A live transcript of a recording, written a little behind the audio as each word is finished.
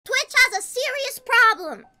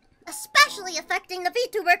especially affecting the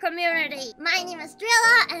VTuber community. My name is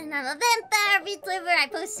Drilla, and I'm a vampire VTuber. I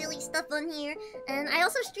post silly stuff on here, and I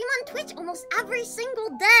also stream on Twitch almost every single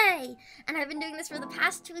day. And I've been doing this for the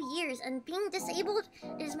past 2 years, and being disabled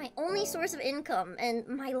is my only source of income and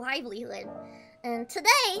my livelihood. And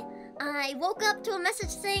today, I woke up to a message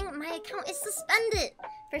saying my account is suspended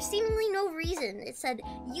for seemingly no reason. It said,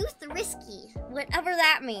 youth risky, whatever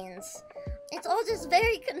that means. It's all just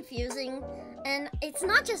very confusing, and it's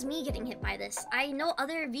not just me getting hit by this. I know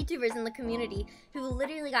other VTubers in the community who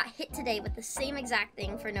literally got hit today with the same exact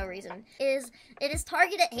thing for no reason. It is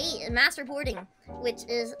targeted hate and mass reporting, which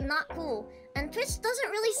is not cool. And Twitch doesn't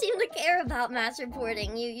really seem to care about mass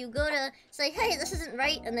reporting. You go to say, hey, this isn't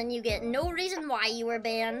right, and then you get no reason why you were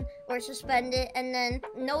banned or suspended, and then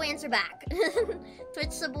no answer back.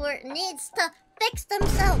 Twitch support needs to fix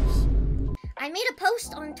themselves. I made a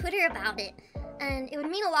post on Twitter about it, and it would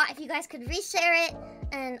mean a lot if you guys could reshare it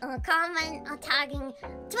and comment tagging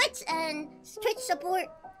Twitch and Twitch support.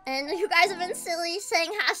 And you guys have been silly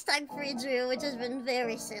saying #FreeDrew, which has been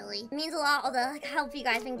very silly. It means a lot, all the help you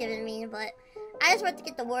guys have been giving me, but I just want to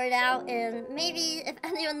get the word out, and maybe if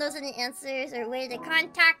anyone knows any answers or way to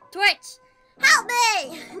contact Twitch, help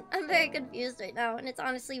me! I'm very confused right now, and it's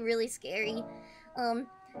honestly really scary.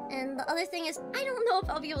 And the other thing is, I don't know if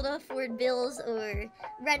I'll be able to afford bills or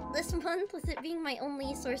rent this month with it being my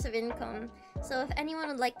only source of income. So if anyone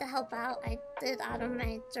would like to help out, I did out of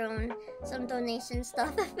my drone some donation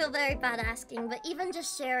stuff. I feel very bad asking, but even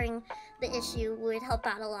just sharing the issue would help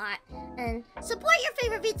out a lot. And support your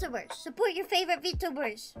favorite VTubers! Support your favorite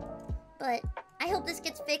VTubers! But I hope this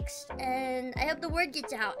gets fixed, and I hope the word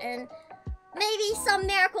gets out, and maybe some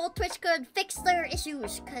miracle Twitch could fix their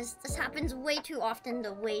issues, because this happens way too often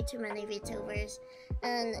to way too many VTubers.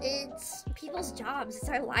 And it's people's jobs, it's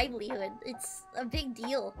our livelihood, it's a big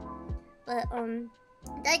deal. But,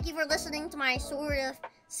 thank you for listening to my sort of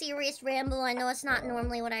serious ramble. I know it's not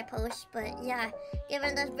normally what I post, but yeah,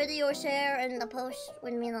 giving this video a share and the post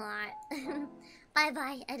would mean a lot. Bye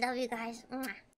bye, I love you guys. Mwah.